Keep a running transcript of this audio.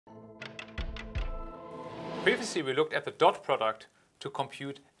Previously we looked at the dot product to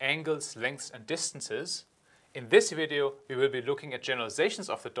compute angles, lengths and distances. In this video we will be looking at generalizations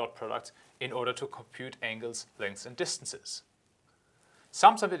of the dot product in order to compute angles, lengths and distances.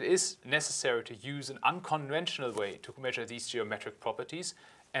 Sometimes it is necessary to use an unconventional way to measure these geometric properties,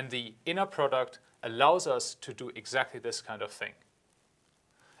 and the inner product allows us to do exactly this kind of thing.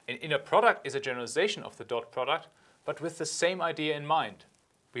 An inner product is a generalization of the dot product, but with the same idea in mind.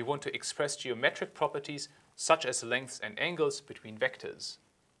 We want to express geometric properties such as lengths and angles between vectors.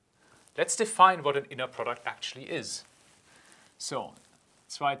 Let's define what an inner product actually is. So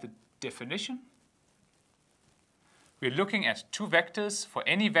let's write the definition. We're looking at two vectors for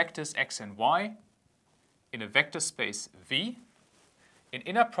any vectors x and y in a vector space V. An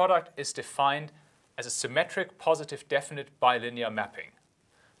inner product is defined as a symmetric, positive, definite bilinear mapping.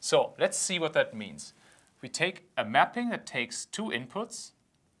 So let's see what that means. We take a mapping that takes two inputs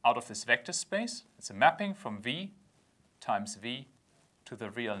out of this vector space. It's a mapping from V times V to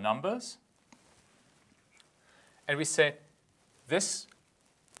the real numbers. And we say this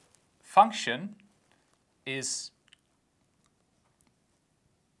function is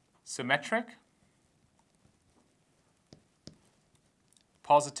symmetric,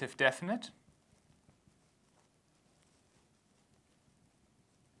 positive, definite,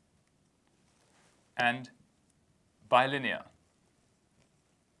 and bilinear.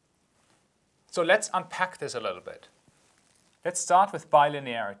 So let's unpack this a little bit. Let's start with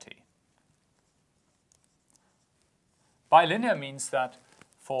bilinearity. Bilinear means that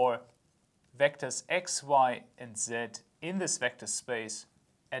for vectors x, y, and z in this vector space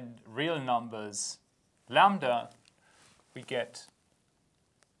and real numbers lambda, we get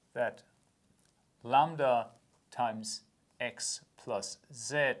that lambda times x plus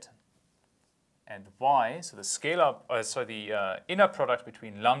z and y, so the scalar, the inner product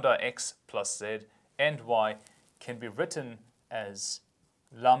between lambda x plus z and y can be written as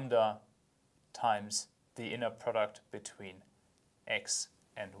lambda times the inner product between x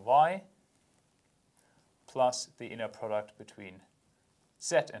and y plus the inner product between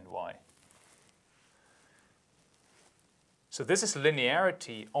z and y. So this is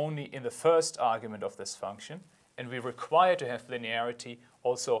linearity only in the first argument of this function, and we require to have linearity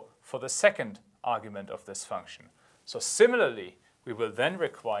also for the second argument of this function. So similarly, we will then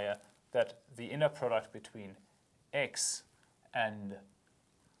require that the inner product between x and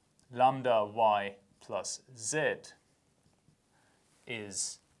lambda y plus z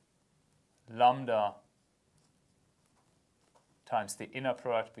is lambda times the inner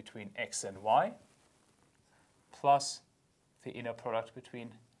product between x and y plus the inner product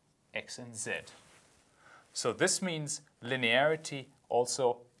between x and z. So this means linearity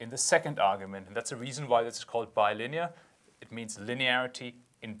also in the second argument, and that's the reason why this is called bilinear. It means linearity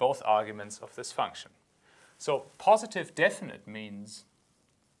in both arguments of this function. So positive definite means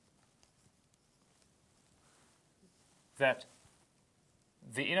that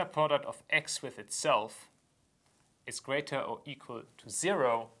the inner product of x with itself is greater or equal to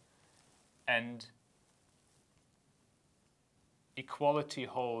 0, and equality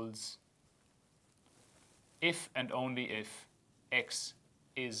holds if and only if x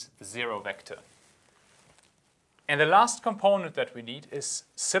is the 0 vector. And the last component that we need is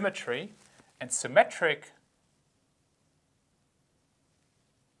symmetry. And symmetric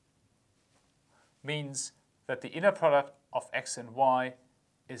means that the inner product of x and y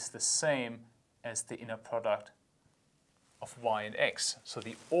is the same as the inner product of y and x. So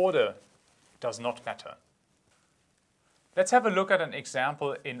the order does not matter. Let's have a look at an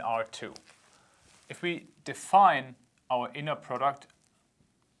example in R2. If we define our inner product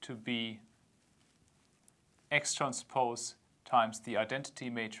to be x transpose times the identity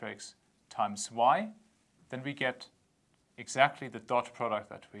matrix times y, then we get exactly the dot product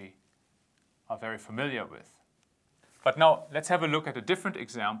that we are very familiar with. But now let's have a look at a different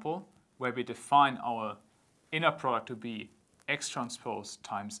example where we define our inner product to be x transpose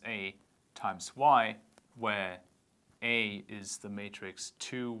times A times y, where A is the matrix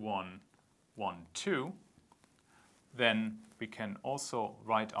 2, 1, 1, 2. Then we can also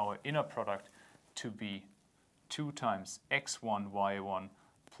write our inner product to be 2 times x1, y1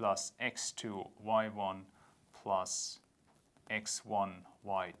 plus x2, y1 plus x1,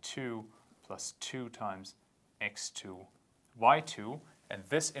 y2 plus 2 times x2, y2. And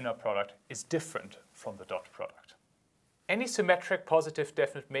this inner product is different from the dot product. Any symmetric positive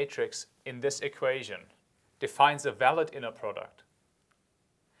definite matrix in this equation defines a valid inner product.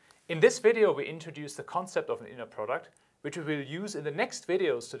 In this video, we introduce the concept of an inner product, which we will use in the next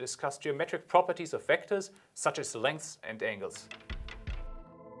videos to discuss geometric properties of vectors, such as lengths and angles.